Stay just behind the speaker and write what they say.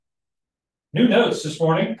New notes this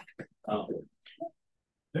morning. Oh,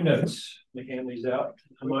 New notes. Let me hand these out.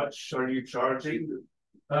 how much are you charging?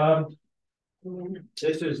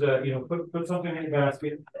 This is put something in the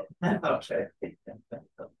basket. Okay.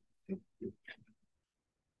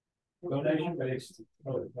 Donation based.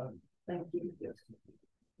 Thank you.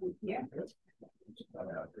 Yeah.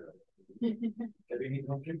 Have any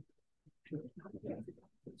function?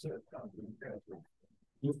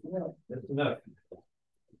 That's enough.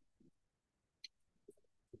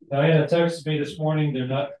 Diana texted me this morning. They're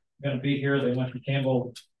not going to be here. They went to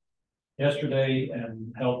Campbell yesterday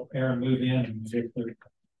and helped Aaron move in, and they're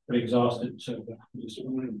pretty exhausted. So just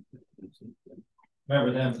remember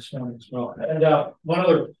them this morning as well. And one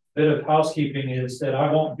other bit of housekeeping is that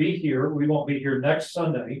I won't be here. We won't be here next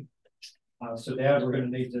Sunday. So Dad, we're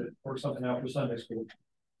going to need to work something out for Sunday school.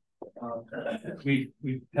 We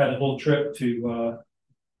had a little trip to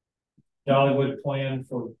Dollywood planned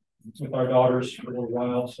with our daughters for a little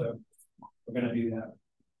while, so we're going to do that.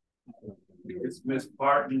 Is Miss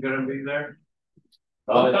Barton going to be there?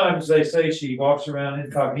 Sometimes they say she walks around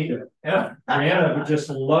incognito. Yeah, Brianna would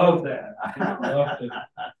just love that.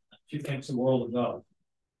 She thinks the world of God.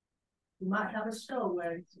 You might have a show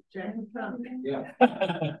where it's Jane Trump. Yeah.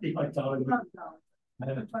 Like Dollywood.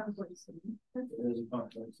 It is a fun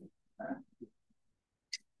place.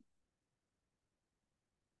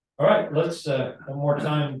 All right, let's one more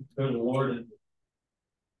time go to the Lord and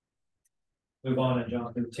move on in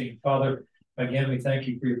John 13. Father, again, we thank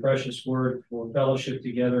you for your precious word, for fellowship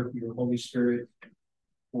together, for your Holy Spirit,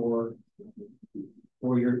 for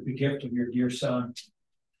the gift of your dear Son,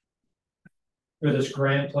 for this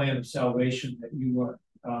grand plan of salvation that you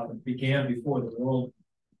began before the world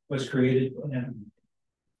was created. And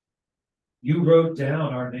you wrote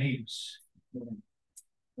down our names.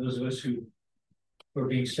 Those of us who were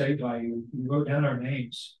being saved by you, you wrote down our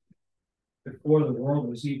names before the world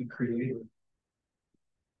was even created.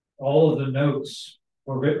 All of the notes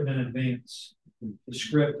were written in advance, the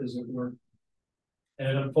script, as it were, and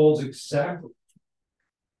it unfolds exactly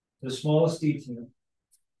the smallest detail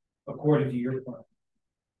according to your plan.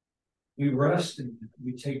 We rest and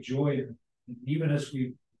we take joy in it. And even as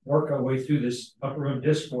we work our way through this upper room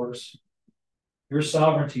discourse, your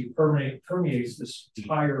sovereignty permeates this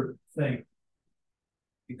entire thing,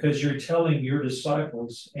 because you're telling your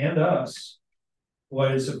disciples and us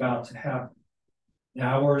what is about to happen in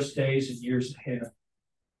hours, days, and years ahead.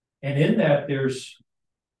 And in that, there's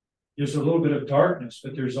a little bit of darkness,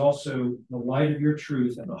 but there's also the light of your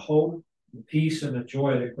truth and the hope, the peace, and the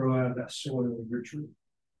joy that grow out of that soil of your truth.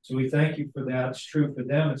 So we thank you for that. It's true for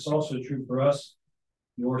them. It's also true for us.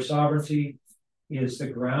 Your sovereignty is the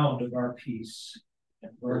ground of our peace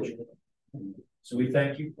and virtue. So we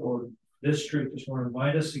thank you for this truth. Just want to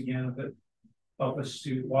remind us again of it. Help us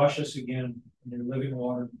to wash us again in your living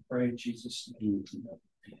water. Pray in Jesus' name.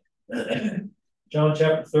 John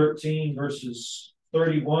chapter 13, verses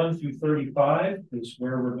 31 through 35 is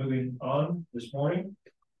where we're moving on this morning.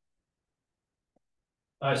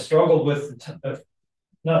 I struggled with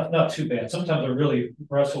not too bad. Sometimes I really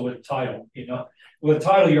wrestle with the title. With a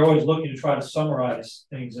title, you're always looking to try to summarize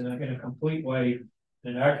things in a complete way,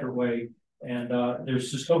 in an accurate way. And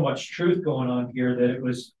there's just so much truth going on here that it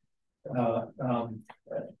was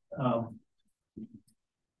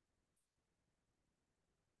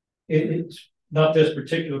it's not this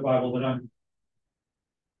particular Bible that I'm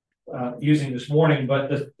using this morning,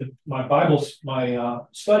 but my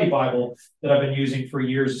study Bible that I've been using for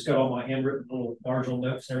years. It's got all my handwritten little marginal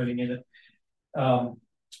notes and everything in it.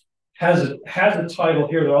 Has a title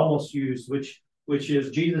here that I almost used, which is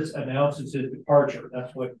Jesus announces his departure.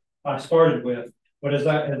 That's what I started with. But as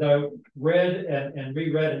I read and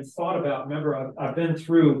reread and thought about, remember, I've been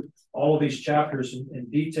through all of these chapters in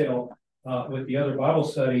detail with the other Bible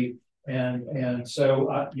study, and so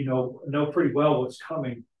I know pretty well what's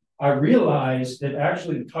coming. I realized that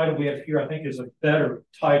actually the title we have here, I think, is a better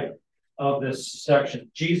title of this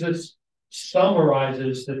section. Jesus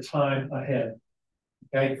summarizes the time ahead.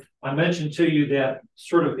 Okay, I mentioned to you that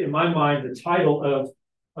sort of in my mind, the title of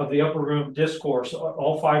the upper room discourse,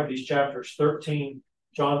 all 5 of these chapters,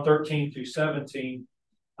 John 13 through 17,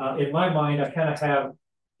 in my mind, I kind of have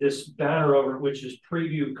this banner over it, which is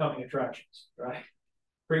preview coming attractions, right?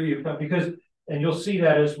 Because, and you'll see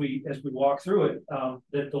that as we walk through it,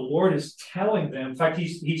 that the Lord is telling them. In fact,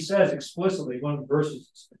 he says explicitly, one of the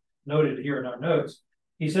verses noted here in our notes,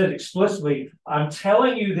 he says explicitly, I'm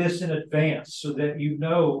telling you this in advance so that you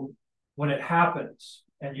know when it happens,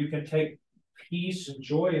 and you can take peace and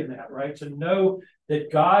joy in that, right? To know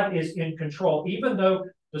that God is in control, even though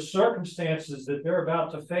the circumstances that they're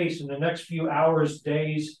about to face in the next few hours,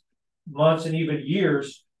 days, months, and even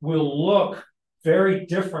years will look very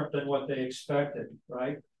different than what they expected,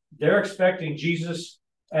 right? They're expecting Jesus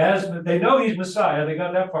as, they know he's Messiah, they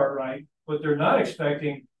got that part right. What they're not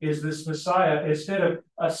expecting is this Messiah, instead of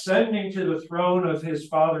ascending to the throne of his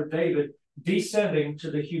father David, descending to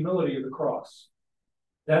the humility of the cross.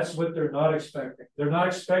 That's what they're not expecting. They're not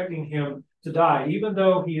expecting him to die, even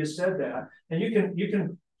though he has said that. And you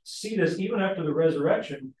can see this even after the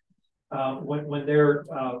resurrection, when they're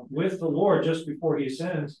with the Lord just before he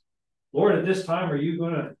ascends. Lord, at this time, are you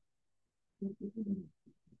going to?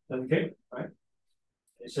 Okay, right?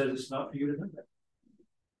 He says it's not for you to know that.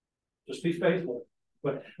 Just be faithful.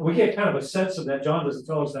 But we get kind of a sense of that. John doesn't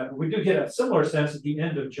tell us that, but we do get a similar sense at the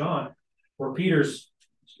end of John, where Peter's,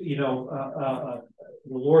 the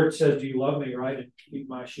Lord says, "Do you love me?" Right, and feed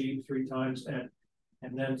my sheep 3 times, and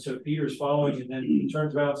then so Peter's following, and then he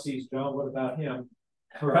turns around, sees John. What about him?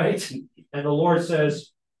 Right, and the Lord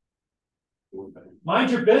says,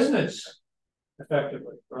 "Mind your business."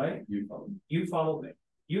 Effectively, right? You follow me.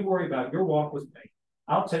 You worry about your walk with me.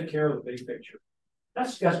 I'll take care of the big picture.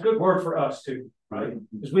 That's good word for us too, right?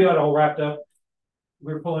 Because we got all wrapped up.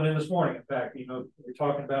 We were pulling in this morning. In fact, we're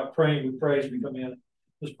talking about praying. We praise. We come in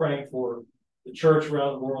just praying for the church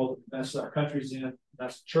around the world. That's our country's in.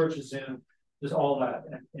 That's the church is in. Just all that.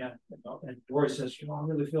 And Dory says, I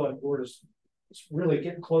really feel like the Lord is really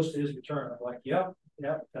getting close to his return. I'm like, yeah,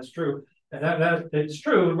 that's true. And that it's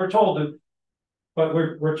true. And we're told to. But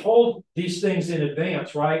we're told these things in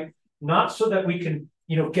advance, right? Not so that we can,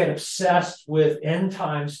 get obsessed with end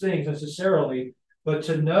times things necessarily, but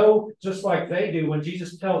to know, just like they do, when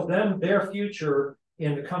Jesus tells them their future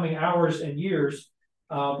in the coming hours and years,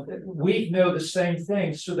 we know the same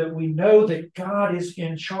thing, so that we know that God is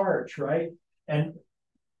in charge, right? And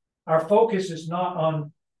our focus is not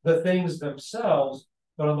on the things themselves,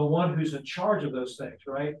 but on the one who's in charge of those things,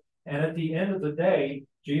 right? And at the end of the day,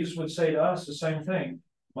 Jesus would say to us the same thing: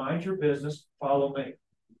 mind your business, follow me.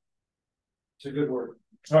 It's a good word.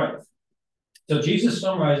 All right. So Jesus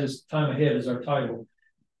summarizes time ahead as our title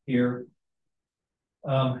here.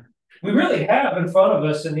 We really have in front of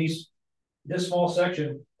us in this small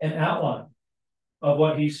section an outline of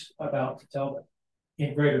what he's about to tell them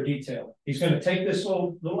in greater detail. He's going to take this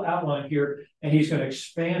little outline here, and he's going to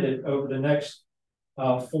expand it over the next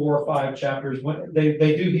 4 or 5 chapters. When they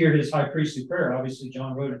do hear his high priestly prayer, obviously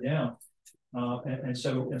John wrote it down, and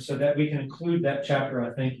so that we can include that chapter,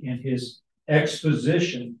 I think, in his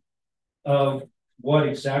exposition of what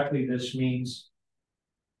exactly this means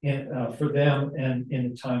for them and in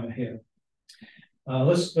the time ahead.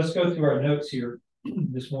 Let's go through our notes here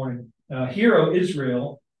this morning. Hear, O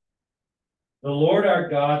Israel, the Lord our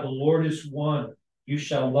God, the Lord is one. You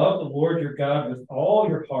shall love the Lord your God with all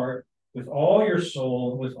your heart, with all your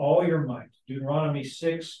soul, with all your might. Deuteronomy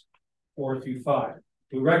 6, 4-5.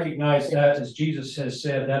 We recognize that, as Jesus has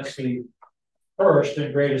said, that's the first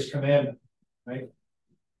and greatest commandment, right?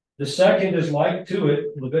 The second is like to it,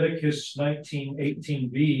 Leviticus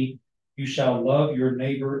 19:18b, you shall love your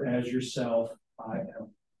neighbor as yourself. I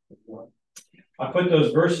am the one. I put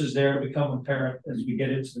those verses there to become apparent as we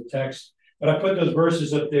get into the text, but I put those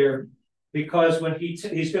verses up there because when he's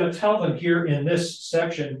going to tell them here in this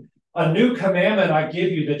section, a new commandment I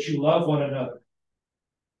give you, that you love one another.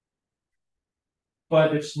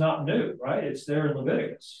 But it's not new, right? It's there in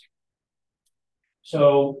Leviticus.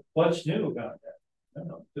 So what's new about that? I don't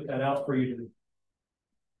know. Put that out for you to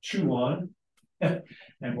chew on, and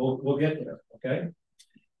we'll get there, okay?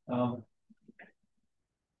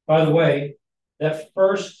 By the way, that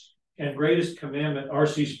first and greatest commandment,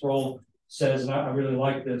 R.C. Sproul says, and I really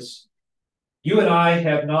like this, you and I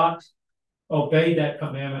have not obeyed that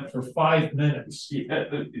commandment for 5 minutes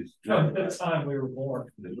from the time we were born.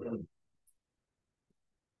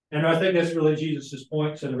 And I think that's really Jesus's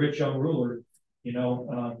point to the rich young ruler.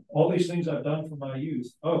 All these things I've done from my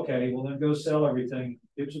youth. Okay, well then go sell everything,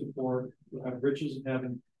 give to the poor, you'll have riches in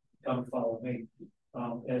heaven, come follow me.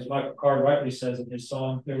 As Michael Card rightly says in his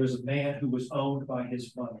song, there was a man who was owned by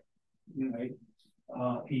his money. Right?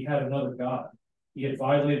 He had another God. He had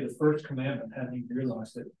violated the first commandment, hadn't even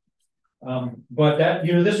realized it. But that,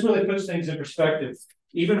 this really puts things in perspective,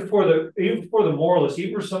 even for the moralist,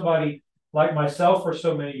 even for somebody like myself for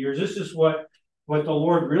so many years. This is what the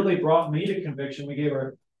Lord really brought me to conviction. We gave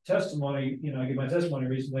our testimony, I gave my testimony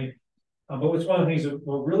recently. But what's one of the things that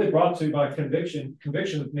were really brought to my conviction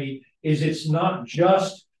with me is it's not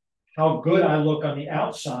just how good I look on the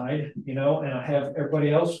outside, and I have everybody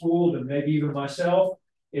else fooled and maybe even myself.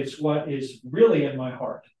 It's what is really in my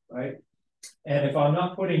heart, right? And if I'm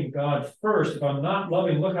not putting God first, if I'm not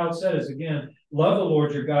loving, look how it says again, love the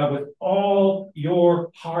Lord your God with all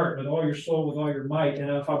your heart, with all your soul, with all your might. And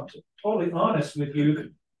if I'm totally honest with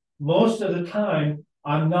you, most of the time,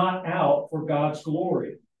 I'm not out for God's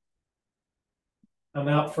glory. I'm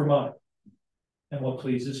out for mine and what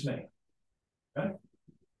pleases me. Okay?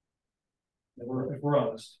 If we're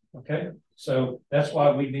honest. Okay? So that's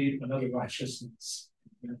why we need another righteousness.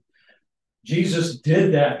 Jesus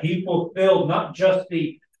did that. He fulfilled not just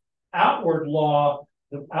the outward law,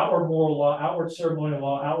 the outward moral law, outward ceremonial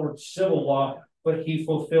law, outward civil law, but he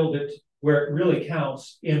fulfilled it where it really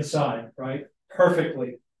counts inside, right?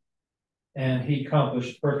 Perfectly. And he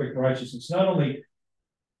accomplished perfect righteousness. Not only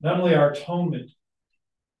our atonement,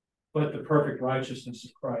 but the perfect righteousness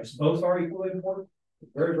of Christ. Both are equally important.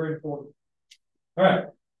 Very, very important. All right.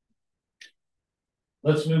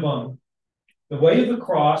 Let's move on. The way of the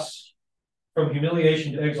cross, from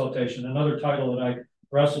humiliation to exaltation, another title that I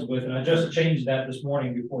wrestled with, and I just changed that this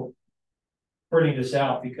morning before printing this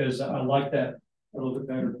out because I like that a little bit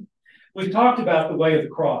better. We've talked about the way of the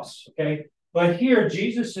cross, okay? But here,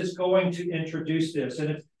 Jesus is going to introduce this,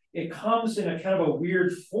 and it comes in a kind of a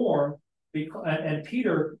weird form, and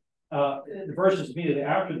Peter, the verses immediately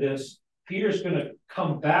after this, Peter's going to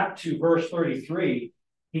come back to verse 33,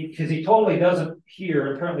 because he totally doesn't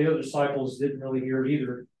hear, apparently the other disciples didn't really hear it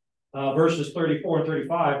either, verses 34 and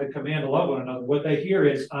 35, the command to love one another. What they hear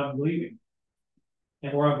is, I'm leaving.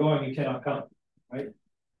 And where I'm going, you cannot come. Right?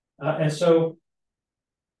 And so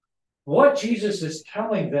what Jesus is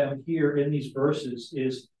telling them here in these verses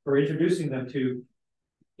is, or introducing them to,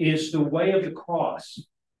 is the way of the cross,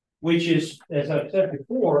 which is, as I've said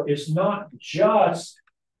before, is not just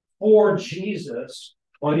for Jesus,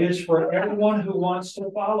 but is for everyone who wants to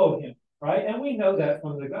follow him. Right? And we know that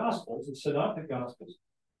from the Gospels, the Synoptic Gospels.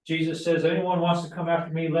 Jesus says, anyone wants to come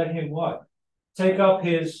after me, let him what? Take up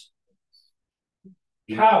his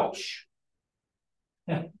couch.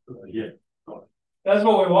 Yeah. That's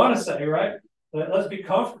what we want to say, right? Let's be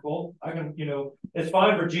comfortable. I can, it's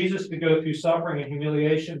fine for Jesus to go through suffering and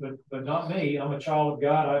humiliation, but not me. I'm a child of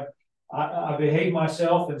God. I behave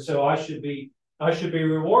myself, and so I should be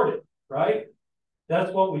rewarded, right?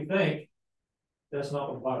 That's what we think. That's not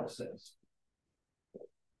what the Bible says.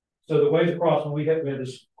 So the way to cross, when we have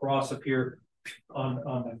this cross up here on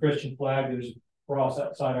the Christian flag, there's a cross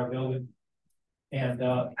outside our building. And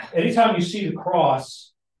anytime you see the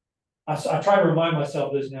cross, I try to remind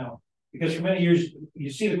myself of this now, because for many years, you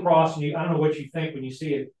see the cross and I don't know what you think when you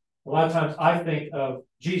see it. A lot of times I think of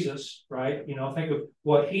Jesus, right? Think of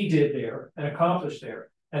what he did there and accomplished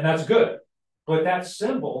there. And that's good. But that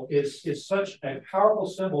symbol is such a powerful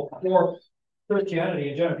symbol for Christianity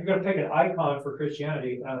in general. If you're going to pick an icon for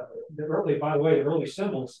Christianity, the early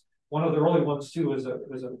symbols, one of the early ones too was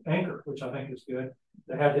an anchor, which I think is good.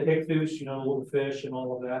 They had the ichthus, the little fish and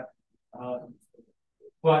all of that.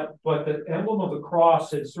 But the emblem of the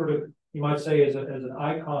cross is sort of, you might say, as an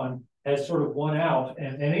icon, has sort of won out.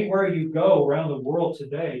 And anywhere you go around the world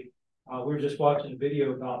today, we were just watching a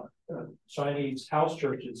video about Chinese house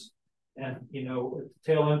churches, and at the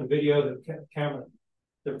tail end of the video, the camera,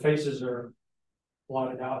 their faces are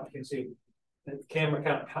blotted out. You can see the camera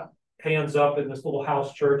kind of pans up in this little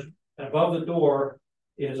house church, and above the door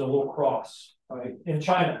is a little cross, right? In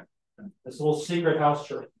China, this little secret house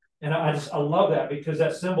church. And I love that, because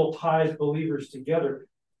that symbol ties believers together.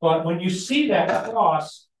 But when you see that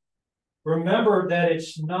cross, remember that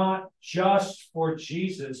it's not just for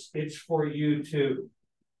Jesus, it's for you too.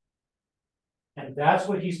 And that's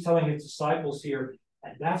what he's telling his disciples here.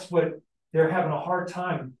 And that's what they're having a hard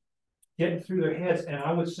time getting through their heads. And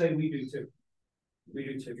I would say we do too. We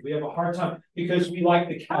do too. We have a hard time because we like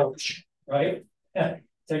the couch, right?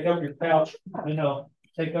 Take up your couch,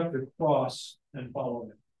 take up your cross and follow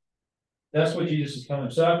him. That's what Jesus is telling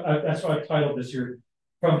us. So that's why I titled this here,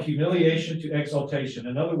 From Humiliation to Exaltation.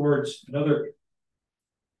 In other words, another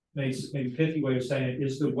maybe pithy way of saying it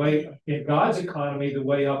is, the way, in God's economy, the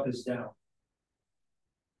way up is down.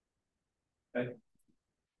 Okay.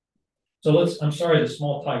 So I'm sorry, the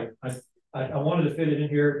small type. I wanted to fit it in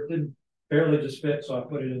here. It didn't barely just fit, so I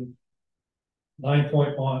put it in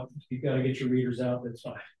 9-point font. You've got to get your readers out. That's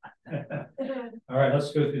fine. All right,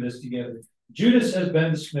 let's go through this together. Judas has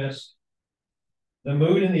been dismissed. The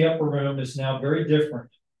mood in the upper room is now very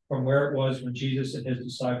different from where it was when Jesus and his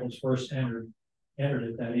disciples first entered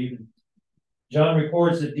it that evening. John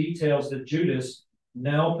records the details that Judas,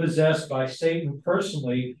 now possessed by Satan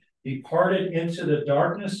personally, departed into the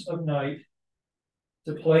darkness of night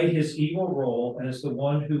to play his evil role as the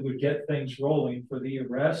one who would get things rolling for the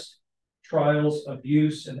arrest, trials,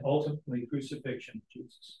 abuse, and ultimately crucifixion of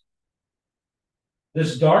Jesus.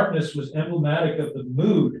 This darkness was emblematic of the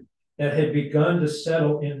mood that had begun to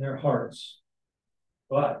settle in their hearts.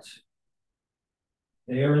 But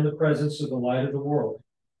they are in the presence of the light of the world,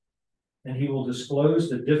 and he will disclose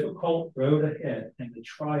the difficult road ahead and the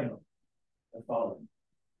triumph that follows.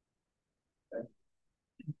 Okay.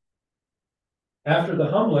 After the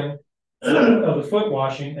humbling of the foot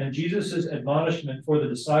washing and Jesus' admonishment for the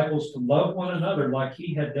disciples to love one another like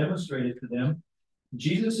he had demonstrated to them,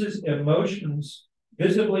 Jesus' emotions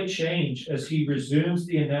visibly change as he resumes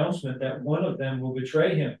the announcement that one of them will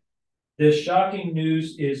betray him. This shocking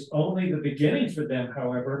news is only the beginning for them,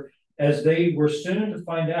 however, as they were soon to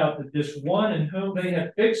find out that this one in whom they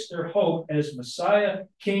had fixed their hope as Messiah,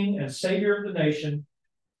 King, and Savior of the nation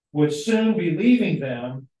would soon be leaving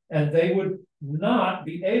them, and they would not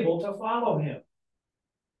be able to follow him.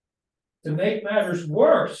 To make matters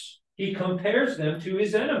worse, he compares them to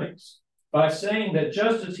his enemies by saying that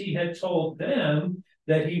just as he had told them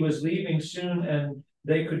that he was leaving soon and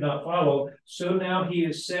they could not follow, so now he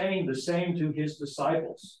is saying the same to his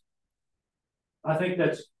disciples. I think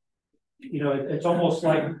that's, it's almost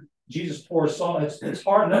like Jesus pours salt. It's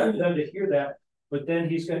hard enough for them to hear that, but then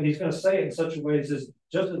he's going to say it in such a way that says,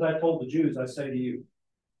 just as I told the Jews, I say to you,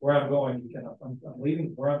 where I'm going, you cannot. I'm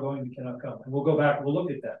leaving. Where I'm going, you cannot come. And we'll go back and we'll look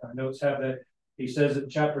at that. Our notes have that. He says in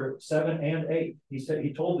chapter 7 and 8,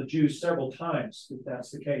 he told the Jews several times that that's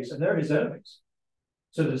the case, and they're his enemies.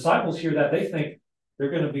 So the disciples hear that, they think they're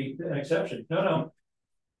going to be an exception. No.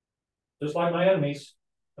 Just like my enemies,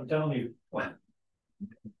 I'm telling you.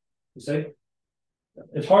 You see?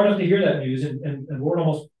 It's hard enough to hear that news, and the Lord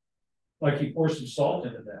almost like he pours some salt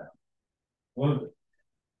into that. One of the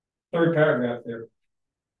third paragraph there.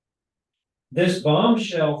 This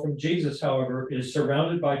bombshell from Jesus, however, is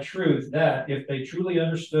surrounded by truth that, if they truly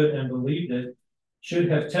understood and believed it, should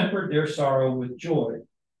have tempered their sorrow with joy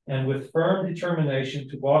and with firm determination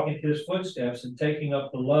to walk in his footsteps and taking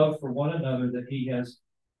up the love for one another that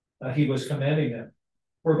he was commanding them.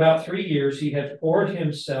 For about 3 years, he had poured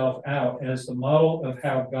himself out as the model of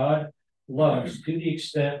how God loves, to the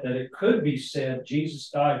extent that it could be said Jesus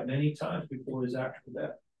died many times before his actual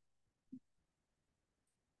death.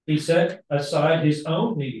 He set aside his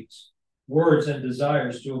own needs, words, and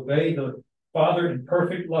desires to obey the Father in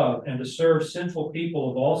perfect love and to serve sinful people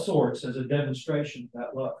of all sorts as a demonstration of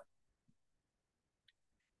that love.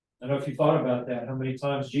 I don't know if you thought about that, how many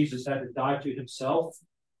times Jesus had to die to himself,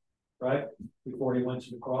 right, before he went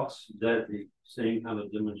to the cross. Is that the same kind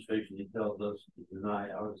of demonstration he tells us to deny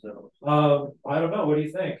ourselves? I don't know. What do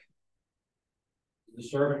you think? Is the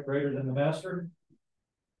servant greater than the master?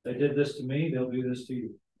 They did this to me, they'll do this to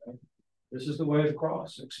you. Right? This is the way of the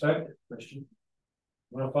cross. Expect it, Christian.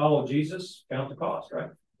 You want to follow Jesus? Count the cost, right?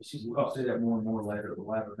 This is the cost. We'll see that more and more later, the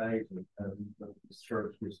latter days of the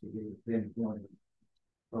church is to be then going to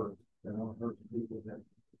hurt. They don't hurt the people that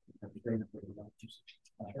have benefited about Jesus.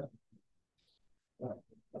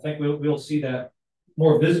 I think we'll see that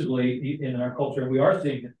more visibly in our culture. We are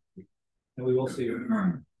seeing it, and we will see it.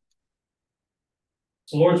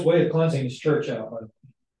 It's the Lord's way of cleansing his church out.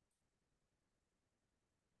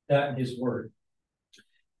 That and his word.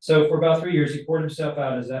 So for about 3 years, he poured himself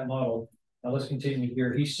out as that model. Now let's continue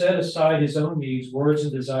here. He set aside his own needs, words,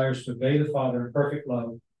 and desires to obey the Father in perfect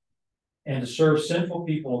love and to serve sinful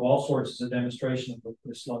people of all sorts as a demonstration of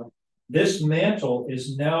this love. This mantle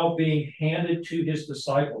is now being handed to his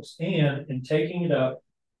disciples, and in taking it up,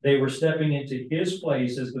 they were stepping into his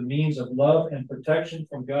place as the means of love and protection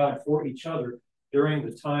from God for each other during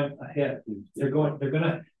the time ahead.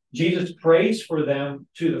 Jesus prays for them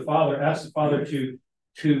to the Father, asks the Father to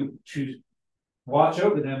watch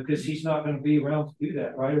over them, because he's not going to be around to do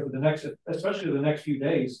that, right? Over the next, especially the next few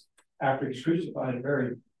days after he's crucified and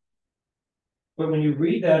buried. But when you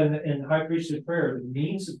read that in the high priestly prayer, the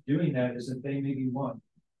means of doing that is that they may be one.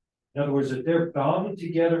 In other words, that they're bound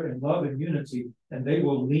together in love and unity, and they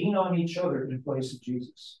will lean on each other in place of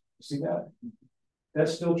Jesus. See that?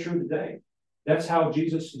 That's still true today. That's how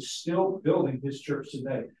Jesus is still building his church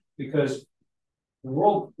today, because the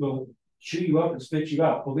world will chew you up and spit you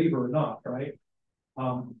out, believe it or not, right?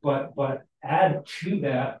 But add to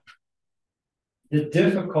that the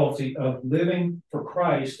difficulty of living for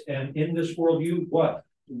Christ, and in this world you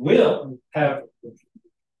will have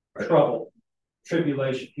trouble,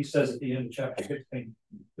 tribulation. He says at the end of chapter 15,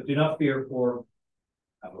 but do not fear, for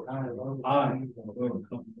I will overcome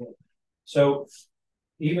the world. So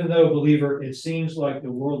even though, believer, it seems like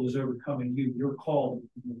the world is overcoming you, you're called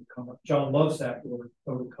to overcome it. John loves that word,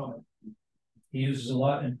 overcome it. He uses a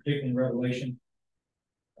lot, in particular in Revelation,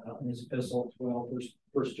 in his epistle 12,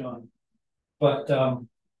 First John. But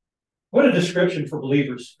What a description for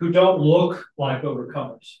believers who don't look like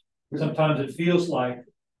overcomers. Sometimes it feels like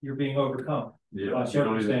you're being overcome by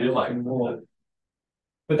circumstances in the world.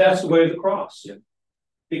 But that's the way of the cross. Yeah.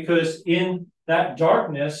 Because in that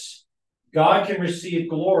darkness, God can receive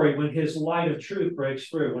glory when his light of truth breaks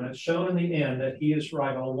through, when it's shown in the end that he is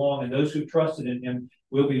right all along, and those who trusted in him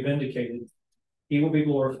will be vindicated. He will be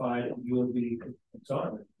glorified, and you will be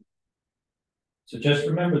exonerated. So just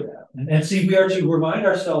remember that. And see, we are to remind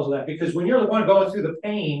ourselves of that, because when you're the one going through the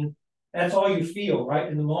pain, that's all you feel right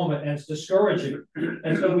in the moment, and it's discouraging.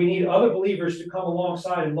 And so we need other believers to come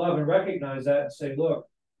alongside and love and recognize that and say, look,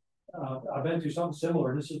 I've been through something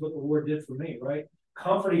similar, and this is what the Lord did for me, right?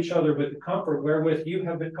 Comfort each other with the comfort wherewith you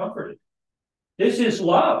have been comforted. This is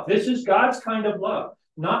love. This is God's kind of love,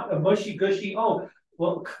 not a mushy-gushy, oh,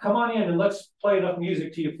 well, come on in and let's play enough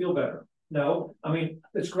music till you feel better. No, I mean,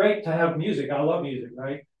 it's great to have music. I love music,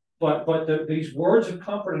 right? But these words of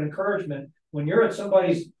comfort and encouragement, when you're at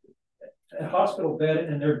somebody's hospital bed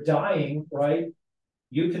and they're dying, right?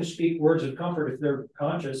 You can speak words of comfort if they're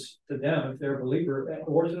conscious to them, if they're a believer,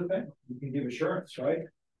 or to the family. You can give assurance, right?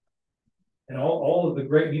 And all of the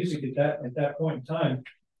great music at that point in time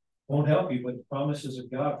won't help you, but the promises of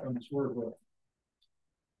God from his word will.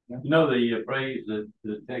 You know the phrase that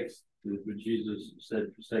the text that Jesus said,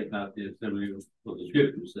 forsake not the assembly, well, the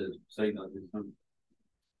scripture says, forsake not the assembly.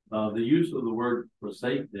 The use of the word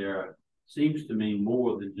forsake there seems to mean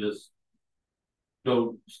more than just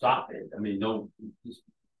don't stop it. I mean, don't just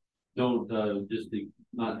not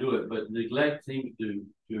do it. But neglect seems to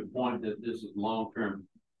point that this is a long-term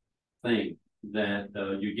thing, that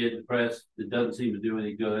you get depressed, it doesn't seem to do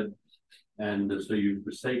any good, and so you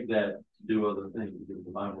forsake that to do other things, because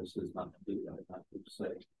the Bible says not to do that, not to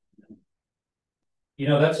forsake. You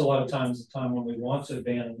know, that's a lot of times the time when we want to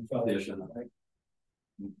abandon fellowship, right?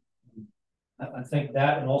 I think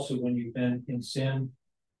that, and also when you've been in sin,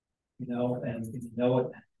 you know, and you know it,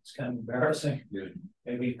 it's kind of embarrassing. Yeah.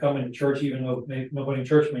 Maybe you come into church, even though nobody in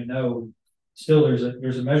church may know, still there's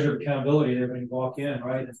a measure of accountability there when you walk in,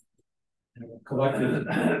 right? And collective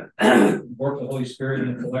work of the Holy Spirit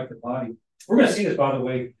in a collective body. We're going to see this, by the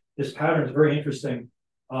way. This pattern is very interesting.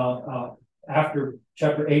 After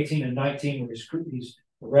chapter 18 and 19, where he's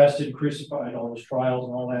arrested, crucified, all his trials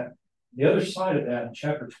and all that. The other side of that, in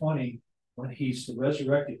chapter 20, when he's the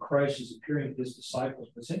resurrected Christ is appearing to his disciples.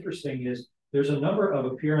 What's interesting is there's a number of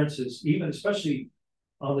appearances, even especially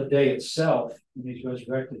on the day itself when he's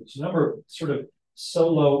resurrected. It's a number of sort of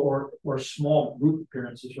solo or small group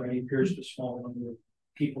appearances, right? He appears to a small number of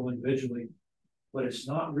people individually, but it's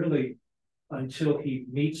not really until he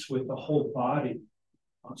meets with the whole body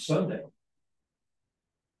on Sunday,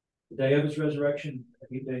 the day of his resurrection,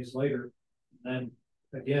 8 days later. And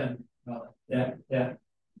then again, that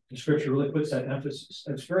the scripture really puts that emphasis.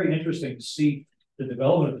 It's very interesting to see the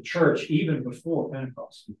development of the church even before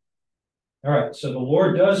Pentecost. All right, so the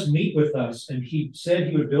Lord does meet with us, and he said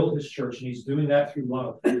he would build his church, and he's doing that through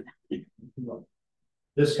love.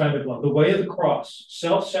 This kind of love, the way of the cross,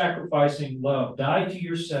 self-sacrificing love. Die to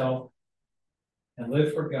yourself and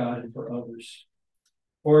live for God and for others.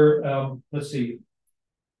 Or let's see.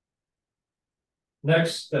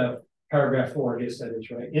 Next paragraph 4, I guess that is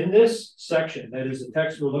right. In this section, that is the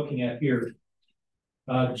text we're looking at here,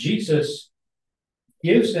 Jesus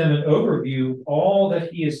gives them an overview of all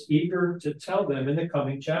that he is eager to tell them in the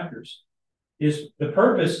coming chapters. The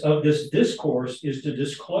purpose of this discourse is to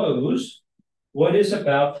disclose what is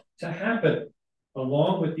about to happen,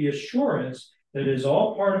 along with the assurance that it is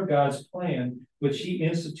all part of God's plan, which he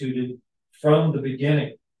instituted from the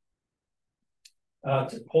beginning.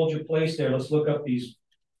 To hold your place there, let's look up these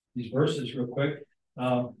verses real quick,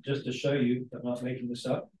 just to show you I'm not making this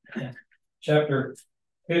up. Chapter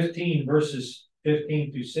 15, verses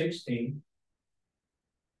 15 through 16.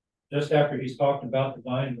 Just after he's talked about the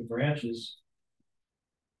vine and the branches,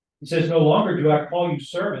 he says, "No longer do I call you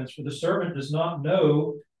servants, for the servant does not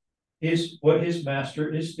know what his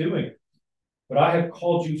master is doing. But I have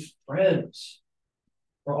called you friends.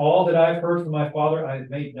 For all that I've heard from my Father, I have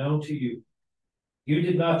made known to you. You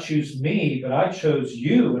did not choose me, but I chose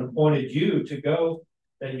you and appointed you to go,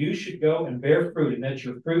 that you should go and bear fruit, and that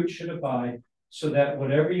your fruit should abide, so that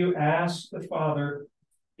whatever you ask the Father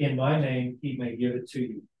in my name, he may give it to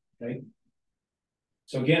you." Okay?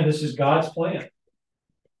 So again, this is God's plan.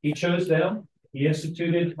 He chose them. He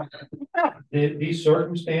instituted these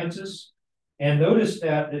circumstances. And notice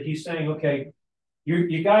that he's saying, okay,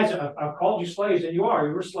 you guys, I've called you slaves, and you are.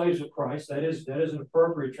 You were slaves of Christ. That is an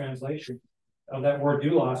appropriate translation of that word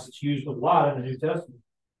doulos. It's used a lot in the New Testament.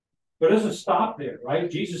 But it doesn't stop there, right?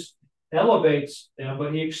 Jesus elevates them,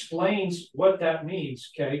 but he explains what that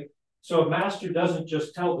means, okay? So a master doesn't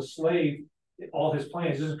just tell the slave all his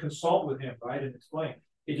plans, he doesn't consult with him, right, and explain.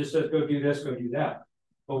 He just says, go do this, go do that.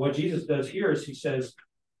 But what Jesus does here is he says,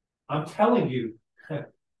 I'm telling you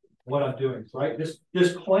what I'm doing, right?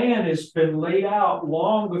 This plan has been laid out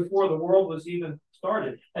long before the world was even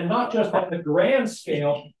started. And not just on the grand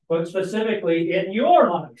scale, but specifically in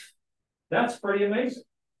your life. That's pretty amazing,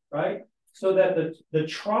 right? So that the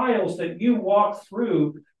trials that you walk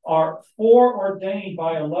through are foreordained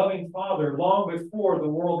by a loving Father long before the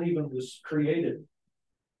world even was created.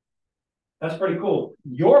 That's pretty cool.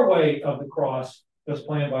 Your way of the cross was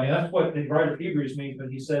planned by him. That's what the writer of Hebrews means when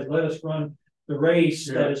he says, let us run the race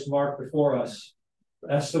that is marked before us.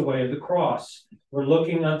 That's the way of the cross. We're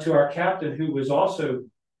looking unto our captain who was also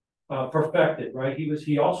perfected, right?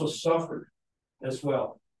 He also suffered as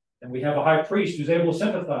well. And we have a high priest who's able to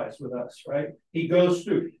sympathize with us, right? He goes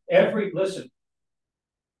through every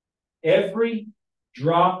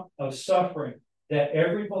drop of suffering that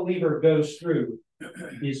every believer goes through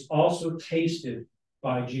is also tasted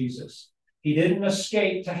by Jesus. He didn't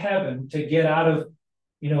escape to heaven to get out of,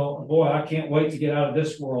 boy, I can't wait to get out of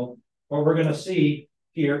this world. What we're going to see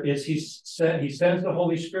here is he sends the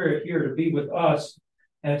Holy Spirit here to be with us.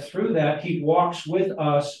 And through that, he walks with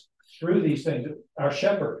us through these things. Our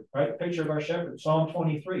shepherd, right? Picture of our shepherd, Psalm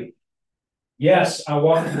 23. Yes, I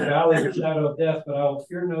walk in the valley of the shadow of death, but I will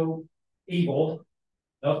fear no evil.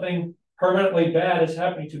 Nothing permanently bad is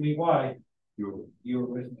happening to me. Why? You are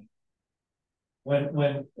with me.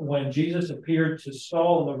 When Jesus appeared to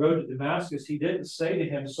Saul on the road to Damascus, he didn't say to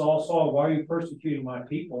him, Saul, Saul, why are you persecuting my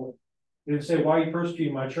people? He didn't say, why are you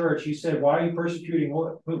persecuting my church? He said, why are you persecuting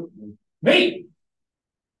who? Me!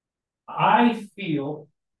 I feel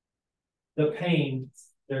the pain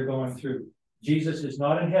they're going through. Jesus is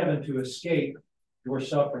not in heaven to escape your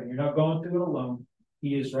suffering. You're not going through it alone.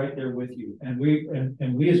 He is right there with you. And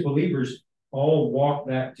we as believers all walk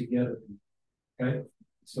that together. Okay?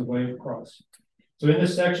 It's the way of the cross. So in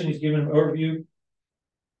this section, he's given an overview.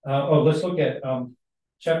 Let's look at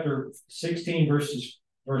chapter 16,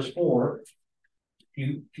 verse 4,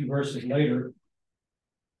 a few verses later.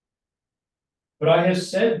 But I have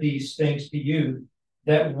said these things to you,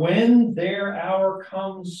 that when their hour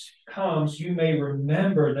comes, you may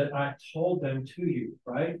remember that I told them to you,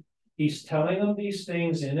 right? He's telling them these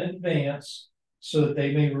things in advance so that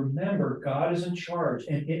they may remember God is in charge.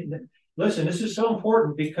 And listen, this is so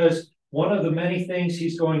important because one of the many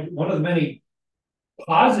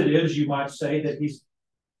positives, you might say, that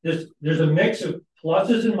there's a mix of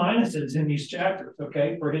pluses and minuses in these chapters,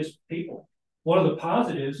 okay, for his people. One of the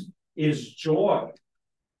positives is joy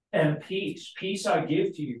and peace. Peace I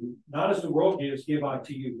give to you, not as the world gives, give I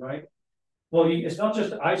to you, right? Well, it's not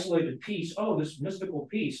just isolated peace. Oh, this mystical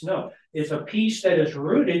peace. No, it's a peace that is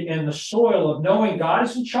rooted in the soil of knowing God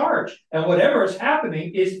is in charge. And whatever is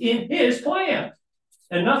happening is in his plan.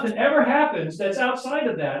 And nothing ever happens that's outside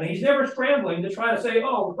of that. And he's never scrambling to try to say,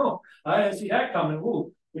 oh, no, I didn't see that coming.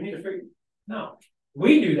 Ooh, we need to figure. No,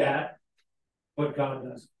 we do that, but God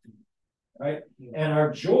doesn't. Right? And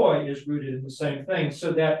our joy is rooted in the same thing.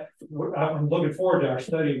 So that I'm looking forward to our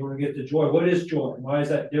study when we get to joy. What is joy? Why is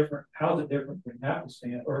that different? How is it different from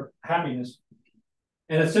happenstance or happiness?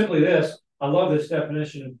 And it's simply this. I love this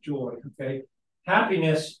definition of joy. Okay.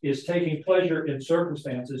 Happiness is taking pleasure in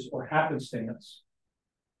circumstances or happenstance.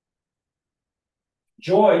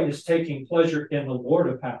 Joy is taking pleasure in the Lord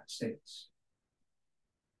of happenstance.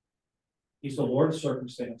 He's the Lord of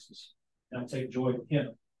circumstances. And I take joy in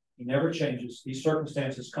him. He never changes. These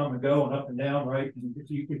circumstances come and go and up and down, right? And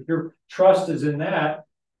if your trust is in that,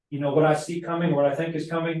 what I see coming, what I think is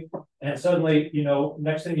coming, and suddenly,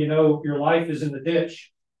 next thing you know, your life is in the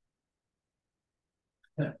ditch.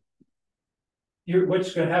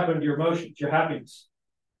 What's going to happen to your emotions, your happiness?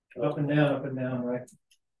 Up and down, right?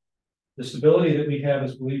 The stability that we have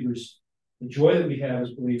as believers, the joy that we have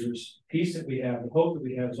as believers, peace that we have, the hope that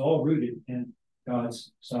we have is all rooted in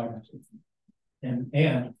God's sovereignty.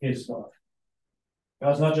 And his love.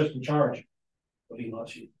 God's not just in charge, but he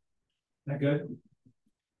loves you. Isn't that good?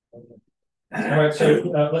 Okay. All right, so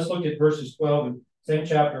let's look at verses 12 and same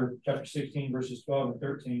chapter 16, verses 12 and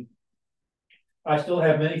 13. I still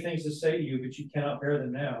have many things to say to you, but you cannot bear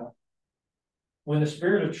them now. When the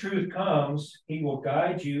Spirit of truth comes, he will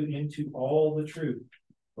guide you into all the truth.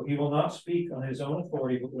 For he will not speak on his own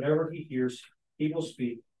authority, but whatever he hears, he will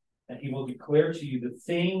speak. And he will declare to you the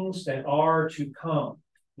things that are to come.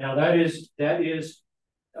 Now that is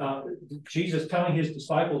Jesus telling his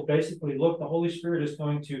disciples basically, look, the Holy Spirit is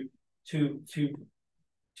going to two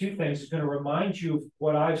things. It's going to remind you of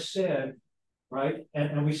what I've said, right?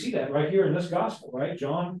 And we see that right here in this gospel, right?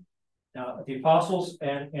 John Now, the apostles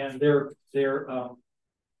and their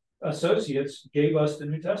associates gave us the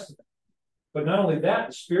New Testament. But not only that,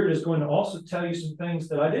 the Spirit is going to also tell you some things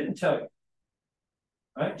that I didn't tell you.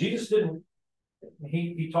 Right? Jesus didn't.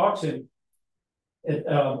 He talks in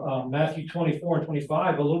Matthew 24 and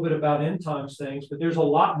 25 a little bit about end times things, but there's a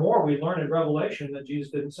lot more we learn in Revelation that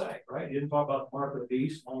Jesus didn't say. Right? He didn't talk about the mark of the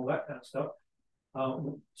beast and all that kind of stuff.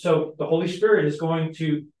 So the Holy Spirit is going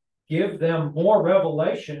to give them more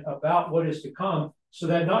revelation about what is to come, so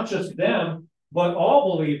that not just them, but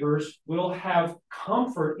all believers will have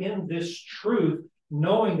comfort in this truth,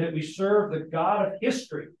 knowing that we serve the God of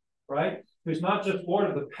history, right? Who's not just Lord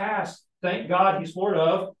of the past. Thank God he's Lord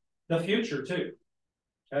of the future too.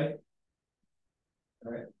 Okay.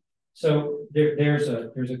 All right. So there's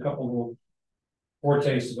a couple little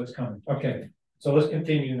foretastes of what's coming. Okay. So let's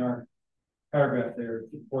continue in our paragraph there,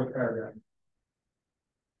 the fourth paragraph.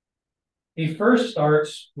 He first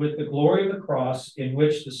starts with the glory of the cross, in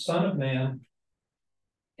which the Son of Man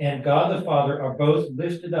and God the Father are both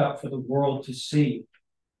lifted up for the world to see.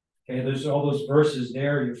 Okay, there's all those verses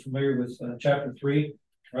there. You're familiar with chapter 3,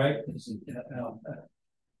 right? It's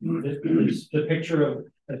the picture of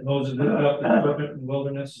that Moses lifted up the serpent in the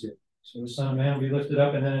wilderness. So the Son of Man will be lifted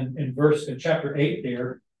up. And then in chapter 8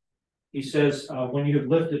 there, he says, when you have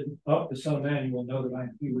lifted up the Son of Man, you will know that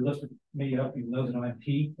you will lift me up, you will know that I am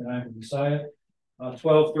he, that I am the Messiah.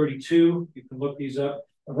 12:32, you can look these up.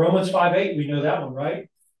 Romans 5:8, we know that one, right?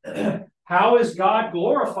 How is God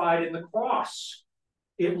glorified in the cross?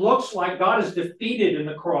 It looks like God is defeated in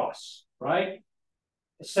the cross, right?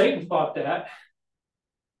 Satan thought that.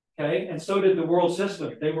 Okay, and so did the world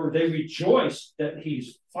system. They rejoiced that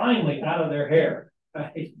he's finally out of their hair.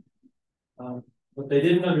 Right? What they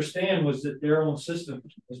didn't understand was that their own system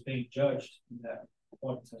was being judged in that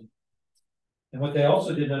point. And what they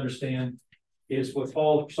also didn't understand is what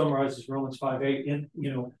Paul summarizes Romans 5:8 in,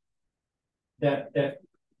 that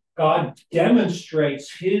God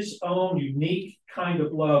demonstrates his own unique kind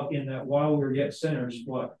of love in that while we were yet sinners,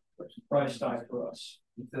 what? Christ died for us.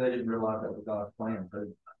 So they didn't realize that was God's plan. But,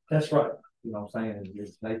 that's right. You know what I'm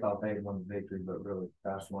saying? They thought they had won the victory, but really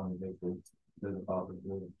Christ won the victory through the Father's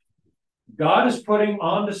will. God is putting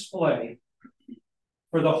on display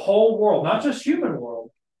for the whole world, not just human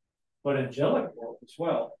world, but angelic world as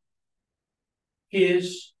well,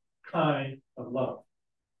 his kind of love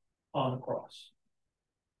on the cross.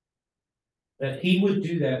 That he would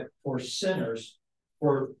do that for sinners,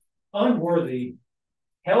 for unworthy,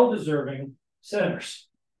 hell-deserving sinners.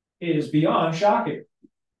 It is beyond shocking.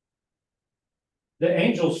 The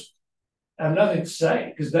angels have nothing to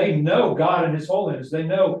say because they know God and his holiness. They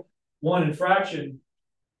know one infraction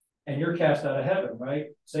and you're cast out of heaven, right?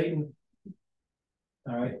 Satan.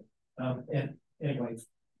 All right. And anyway.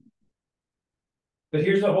 But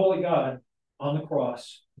here's the holy God on the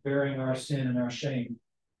cross, bearing our sin and our shame,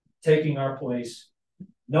 taking our place.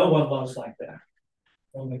 No one loves like that.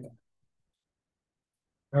 Only God.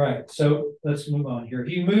 All right. So let's move on here.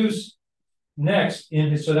 He moves next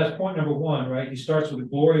so that's point number one, right? He starts with the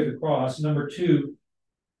glory of the cross. Number two,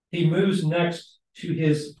 he moves next to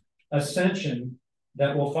his ascension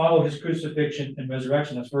that will follow his crucifixion and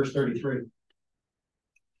resurrection. That's verse 33.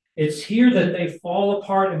 It's here that they fall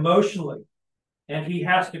apart emotionally, and he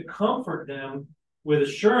has to comfort them with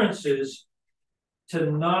assurances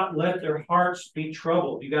to not let their hearts be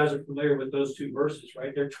troubled. You guys are familiar with those two verses,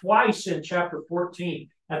 right? They're twice in chapter 14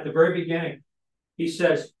 at the very beginning. He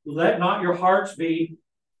says, let not your hearts be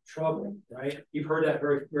troubled, right? You've heard that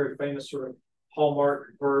very, very famous sort of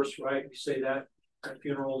hallmark verse, right? We say that at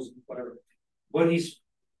funerals and whatever.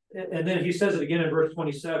 And then he says it again in verse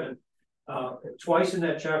 27. Twice in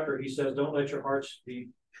that chapter, he says, don't let your hearts be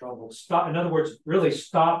troubled. Stop. In other words, really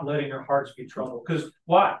stop letting your hearts be troubled. Because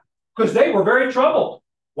why? Because they were very troubled.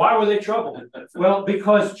 Why were they troubled? Well,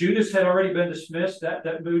 because Judas had already been dismissed.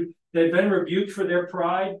 That mood, they'd been rebuked for their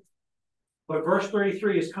pride. But verse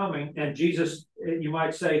 33 is coming, and Jesus, you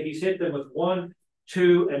might say, he's hit them with 1,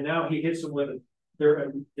 2, and now he hits them with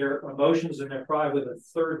their emotions and their pride with a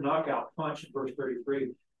third knockout punch in verse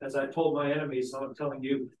 33. As I told my enemies, I'm telling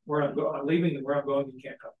you where I'm going. I'm leaving them where I'm going. You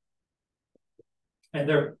can't come. And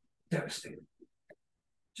they're devastated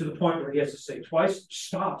to the point where he has to say twice,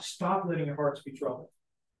 stop letting your hearts be troubled.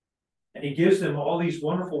 And he gives them all these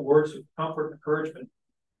wonderful words of comfort and encouragement,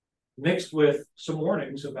 mixed with some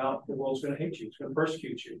warnings about the world's going to hate you. It's going to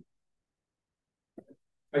persecute you.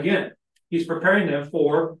 Again, he's preparing them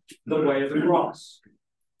for the way of the cross.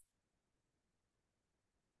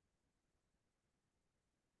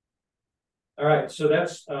 All right, so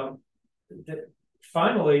that's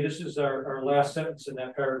finally, this is our last sentence in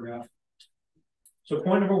that paragraph. So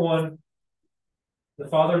point number one, the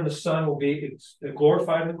Father and the Son will be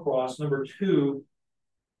glorified in the cross. Number two,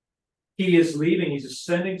 he is leaving. He's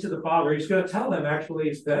ascending to the Father. He's going to tell them, actually,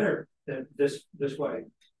 it's better than this way.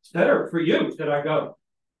 It's better for you that I go.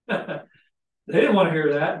 They didn't want to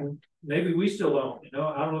hear that, and maybe we still don't.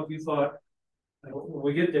 I don't know if you thought, when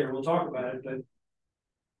we get there, we'll talk about it, but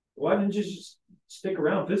why didn't you just stick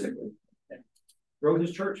around physically and grow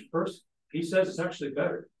his church first? He says it's actually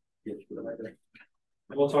better.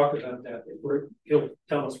 And we'll talk about that. He'll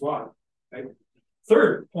tell us why. Right?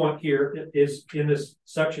 Third point here is in this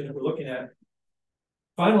section that we're looking at.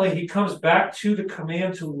 Finally, he comes back to the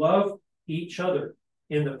command to love each other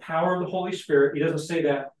in the power of the Holy Spirit. He doesn't say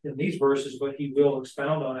that in these verses, but he will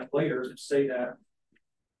expound on it later and say that,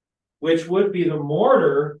 which would be the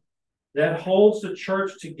mortar that holds the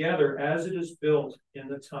church together as it is built in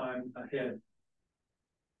the time ahead.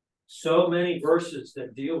 So many verses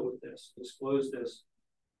that deal with this, disclose this.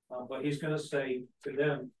 But he's going to say to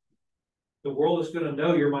them, the world is going to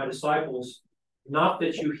know you're my disciples, not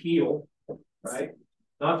that you heal, right?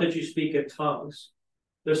 Not that you speak in tongues.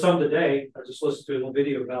 There's some today, I just listened to a little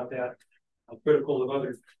video about that. I'm critical of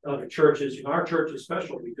other churches. Our church is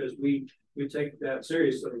special because we take that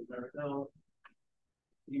seriously. No,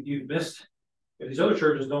 you missed. If these other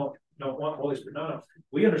churches don't want the Holy Spirit. No.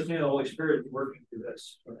 We understand the Holy Spirit is working through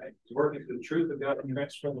this, right? It's working through the truth of God and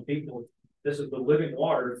transform the people. This is the living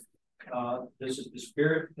water. This is the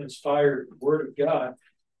Spirit-inspired Word of God.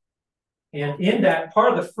 And in that,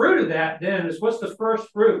 part of the fruit of that then is, what's the first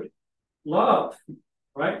fruit? Love,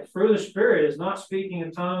 right? The fruit of the Spirit is not speaking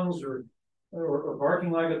in tongues or barking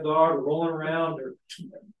like a dog or rolling around or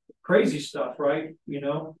crazy stuff, right?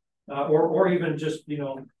 Or even just,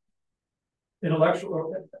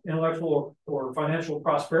 intellectual or financial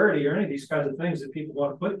prosperity or any of these kinds of things that people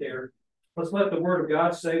want to put there. Let's let the Word of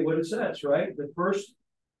God say what it says, right? The first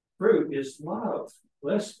fruit is love.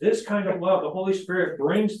 This kind of love, the Holy Spirit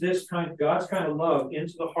brings God's kind of love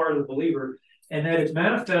into the heart of the believer, and that is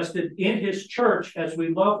manifested in his church as we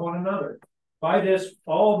love one another. By this,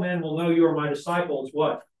 all men will know you are my disciples.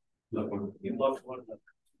 What? You love one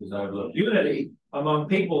another. Unity among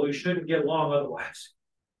people who shouldn't get along otherwise.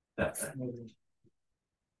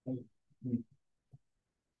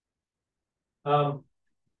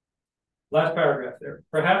 Last paragraph there.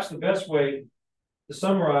 Perhaps the best way to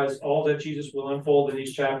summarize all that Jesus will unfold in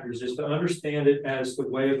these chapters is to understand it as the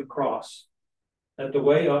way of the cross, that the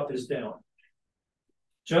way up is down.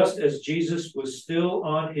 Just as Jesus was still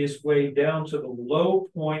on his way down to the low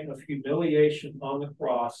point of humiliation on the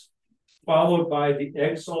cross, followed by the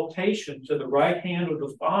exaltation to the right hand of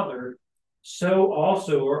the Father, so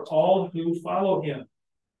also are all who follow him.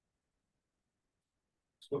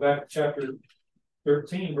 Let's go back to chapter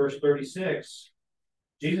 13, verse 36.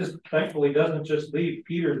 Jesus thankfully doesn't just leave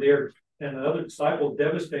Peter there and the other disciple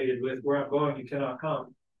devastated with, where I'm going, you cannot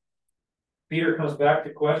come. Peter comes back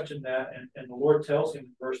to question that, and the Lord tells him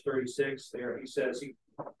in verse 36 there, he says,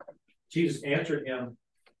 Jesus answered him,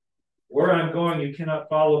 where I'm going, you cannot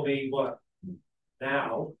follow me, what?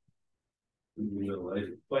 Now.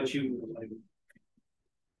 But you will later.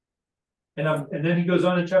 And then he goes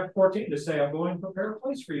on in chapter 14 to say, I'm going to prepare a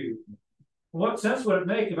place for you. What sense would it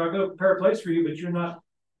make if I go prepare a place for you, but you're not?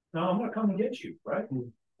 No, I'm going to come and get you, right?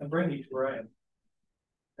 And bring you to where I am.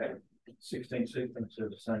 Okay. 16 says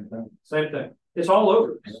the same thing. Same thing. It's all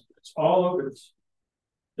over. It's all over.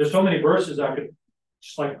 There's so many verses I could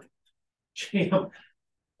just jam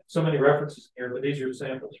so many references here, but these are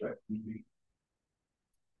examples, right? Mm-hmm.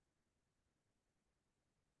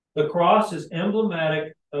 The cross is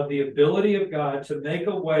emblematic of the ability of God to make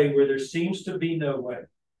a way where there seems to be no way,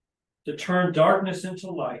 to turn darkness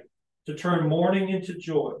into light, to turn mourning into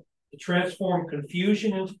joy, to transform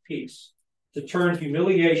confusion into peace, to turn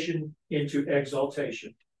humiliation into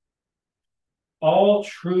exaltation. All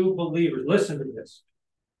true believers, listen to this,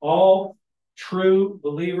 all true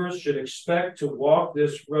believers should expect to walk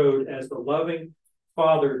this road as the loving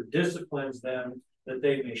Father disciplines them that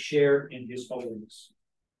they may share in his holiness.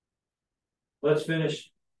 Let's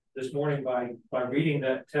finish this morning by reading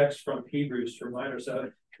that text from Hebrews to remind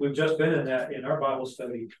ourselves. We've just been in that in our Bible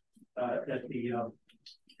study at the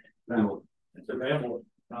Ramble.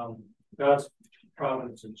 God's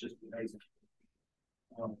providence is just amazing.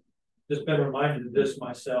 Just been reminded of this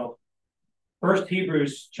myself. First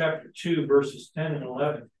Hebrews chapter 2, verses 10 and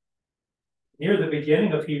 11. Near the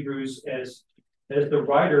beginning of Hebrews, as the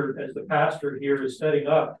writer, as the pastor here is setting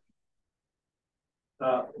up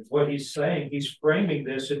what he's saying, he's framing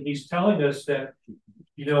this, and he's telling us that,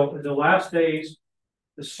 in the last days,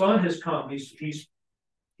 the Son has come. He's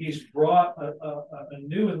He's brought a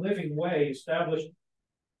new and living way established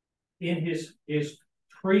in his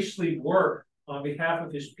priestly work on behalf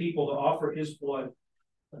of his people to offer his blood,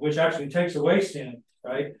 which actually takes away sin,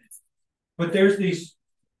 right? But there's these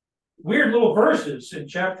weird little verses in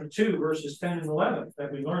chapter 2, verses 10 and 11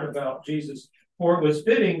 that we learn about Jesus. For it was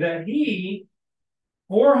fitting that he,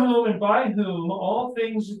 for whom and by whom all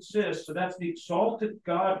things exist, so that's the exalted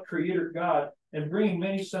God, creator God, and bringing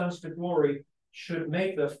many sons to glory, should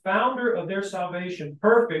make the founder of their salvation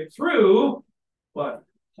perfect through what?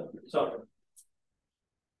 Suffering.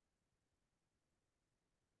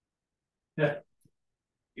 Yeah.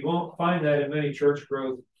 You won't find that in many church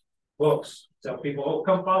growth books. Tell people, oh,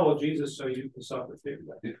 come follow Jesus so you can suffer too.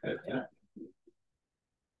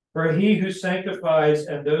 For he who sanctifies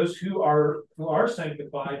and those who are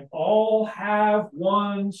sanctified all have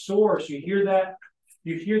one source. You hear that?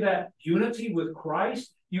 You hear that unity with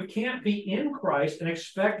Christ? You can't be in Christ and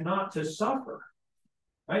expect not to suffer.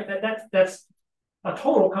 Right? That's a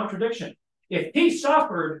total contradiction. If he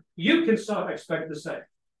suffered, you can expect the same.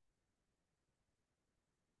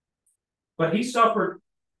 But he suffered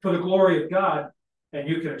for the glory of God, and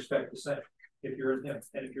you can expect the same if you're in him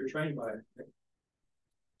and if you're trained by it.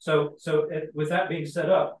 So with that being set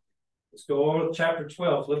up, let's go over to chapter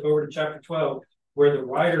 12. Flip over to chapter 12, where the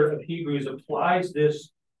writer of Hebrews applies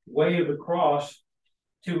this way of the cross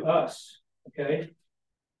to us. Okay?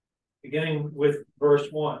 Beginning with verse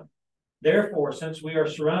 1. Therefore, since we are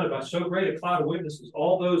surrounded by so great a cloud of witnesses,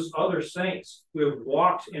 all those other saints who have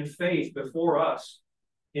walked in faith before us,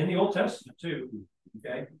 in the Old Testament too,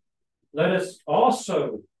 okay? Let us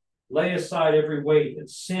also lay aside every weight and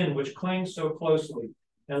sin which clings so closely,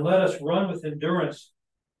 and let us run with endurance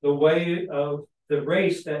the way of the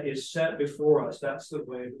race that is set before us. That's the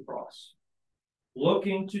way of the cross.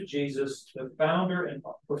 Looking to Jesus, the founder and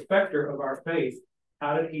perfecter of our faith.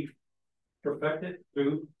 How did he perfect it?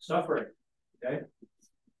 Through suffering. Okay?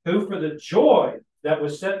 Who for the joy that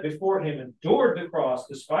was set before him endured the cross,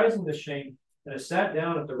 despising the shame, and has sat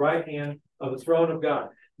down at the right hand of the throne of God.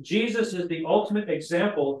 Jesus is the ultimate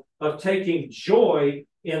example of taking joy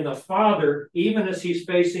in the Father, even as he's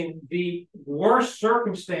facing the worst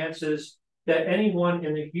circumstances that anyone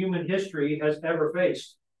in the human history has ever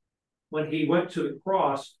faced. When he went to the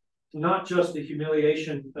cross, not just the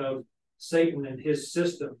humiliation of Satan and his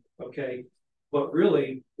system, okay, but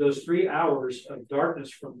really those 3 hours of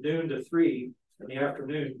darkness from noon to 3 in the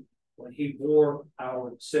afternoon when he bore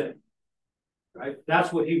our sin. Right?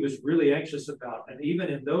 That's what he was really anxious about. And even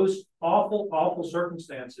in those awful, awful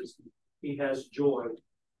circumstances, he has joy.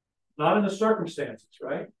 Not in the circumstances,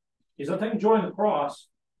 right? He's not taking joy in the cross,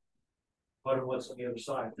 but in what's on the other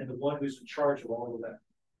side, and the one who's in charge of all of that.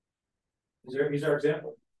 He's our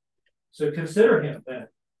example. So consider him then,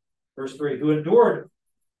 verse 3, who endured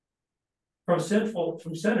from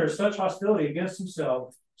sinners such hostility against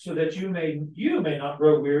himself, so that you may not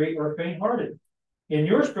grow weary or faint-hearted. In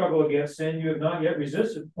your struggle against sin, you have not yet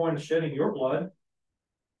resisted the point of shedding your blood.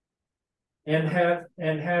 And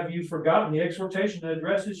have you forgotten the exhortation that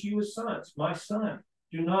addresses you as sons? My son,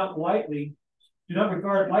 do not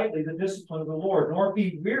regard lightly the discipline of the Lord, nor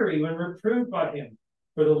be weary when reproved by him.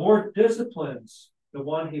 For the Lord disciplines the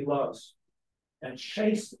one he loves, and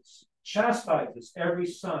chastises every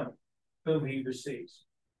son whom he receives.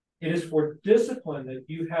 It is for discipline that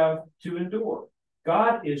you have to endure.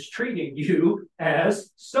 God is treating you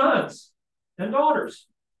as sons and daughters.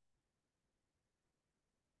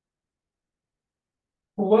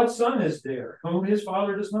 For what son is there whom his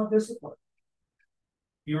father does not discipline?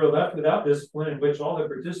 You are left without discipline in which all have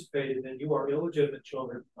participated, and you are illegitimate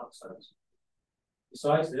children, not sons.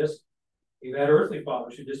 Besides this, we've had earthly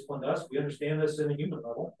fathers who disciplined us. We understand this in a human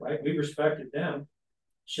level, right? We respected them.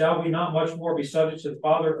 Shall we not much more be subject to the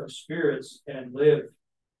Father of spirits and live?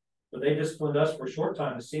 For they disciplined us for a short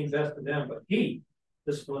time, it seemed best to them, but he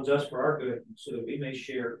disciplines us for our good, so that we may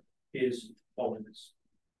share his holiness.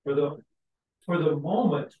 For the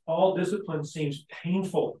moment, all discipline seems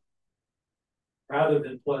painful rather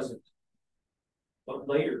than pleasant. But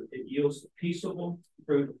later, it yields the peaceable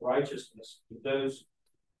fruit of righteousness to those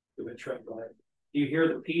who have been trained by it. Do you hear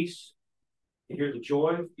the peace? Do you hear the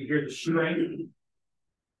joy? Do you hear the strength?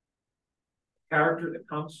 Character that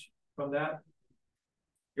comes from that?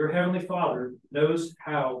 Your Heavenly Father knows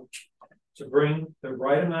how to bring the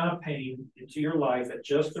right amount of pain into your life at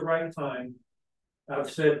just the right time. I've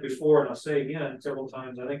said before, and I'll say again several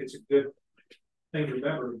times, I think it's a good thing to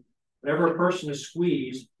remember. Whenever a person is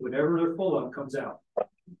squeezed, whatever they're full of comes out.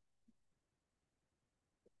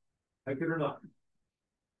 Like it or not.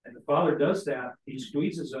 And the Father does that. He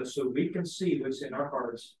squeezes us so we can see what's in our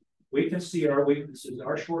hearts we can see our weaknesses,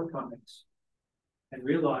 our shortcomings, and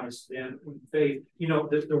realize then in faith,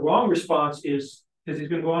 the wrong response is, because he's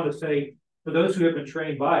going to go on to say, for those who have been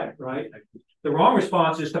trained by it, right? The wrong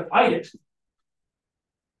response is to fight it.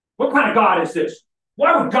 What kind of God is this?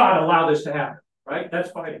 Why would God allow this to happen? Right?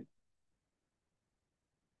 That's fighting.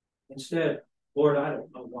 Instead, Lord, I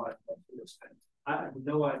don't know why this thing. I have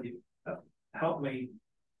no idea. Help me.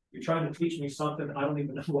 You're trying to teach me something. I don't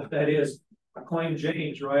even know what that is. I claim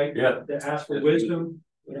James, right? Yeah. To ask for wisdom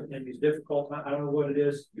in these difficult times. I don't know what it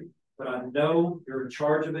is, but I know you're in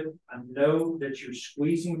charge of it. I know that you're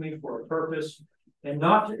squeezing me for a purpose. And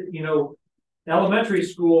not, elementary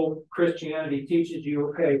school Christianity teaches you,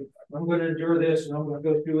 okay, I'm going to endure this and I'm going to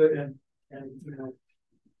go through it. And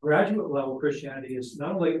graduate level Christianity is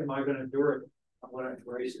not only am I going to endure it, I'm going to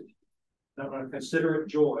embrace it. I'm going to consider it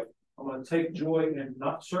joy. I'm going to take joy in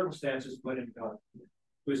not circumstances, but in God,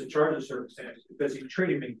 who is in charge of circumstances, because He's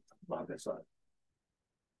treating me like that son.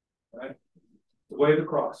 Right? The way of the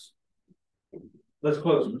cross. Let's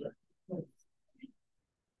close with that.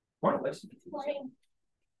 Morning, listen.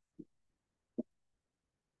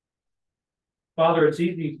 Father, it's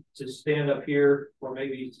easy to stand up here, or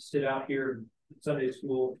maybe to sit out here in Sunday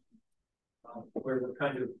school, where we're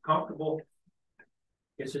kind of comfortable.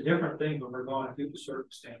 It's a different thing when we're going through the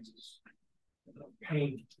circumstances,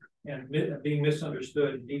 pain, and being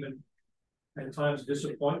misunderstood, and even at times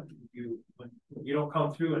disappointing you when you don't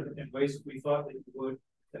come through in ways that we thought that you would,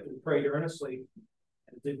 that we prayed earnestly,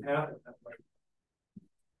 and it didn't happen that way.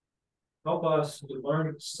 Help us to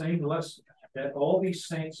learn the same lesson that all these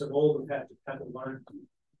saints of old have had to learn,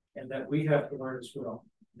 and that we have to learn as well.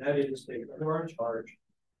 And that is that you are in charge.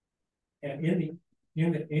 And in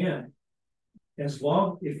the end,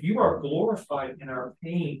 if you are glorified in our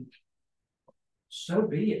pain, so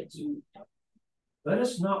be it. Let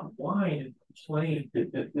us not whine and complain,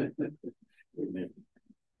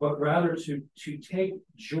 but rather to take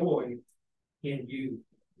joy in you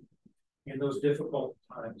in those difficult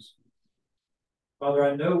times. Father,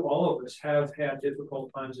 I know all of us have had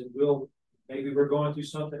difficult times and will. Maybe we're going through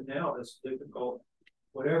something now that's difficult.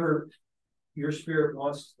 Whatever your Spirit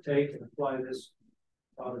wants to take and apply this,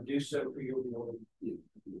 Father, do so for your glory.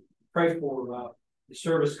 Pray for the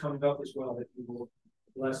service coming up as well, that you will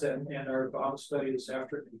bless that, and our Bible study this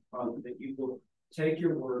afternoon, Father, that you will take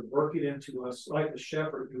your word, work it into us, like the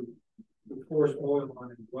shepherd who pours oil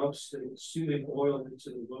on and rubs the soothing oil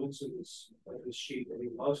into the wounds of his sheep, that he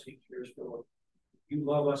loves and cares for. You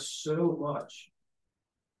love us so much.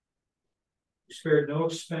 You spared no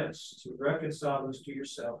expense to reconcile us to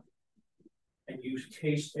yourself, and you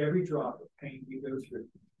taste every drop of pain we go through.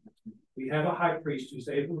 We have a high priest who's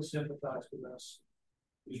able to sympathize with us,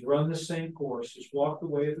 who's run the same course, who's walked the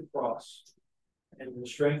way of the cross, and with the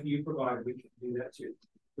strength you provide, we can do that too,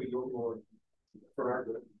 for your glory, for our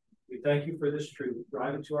good. We thank you for this truth.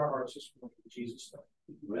 Drive it to our hearts this morning in Jesus'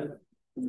 name. Amen.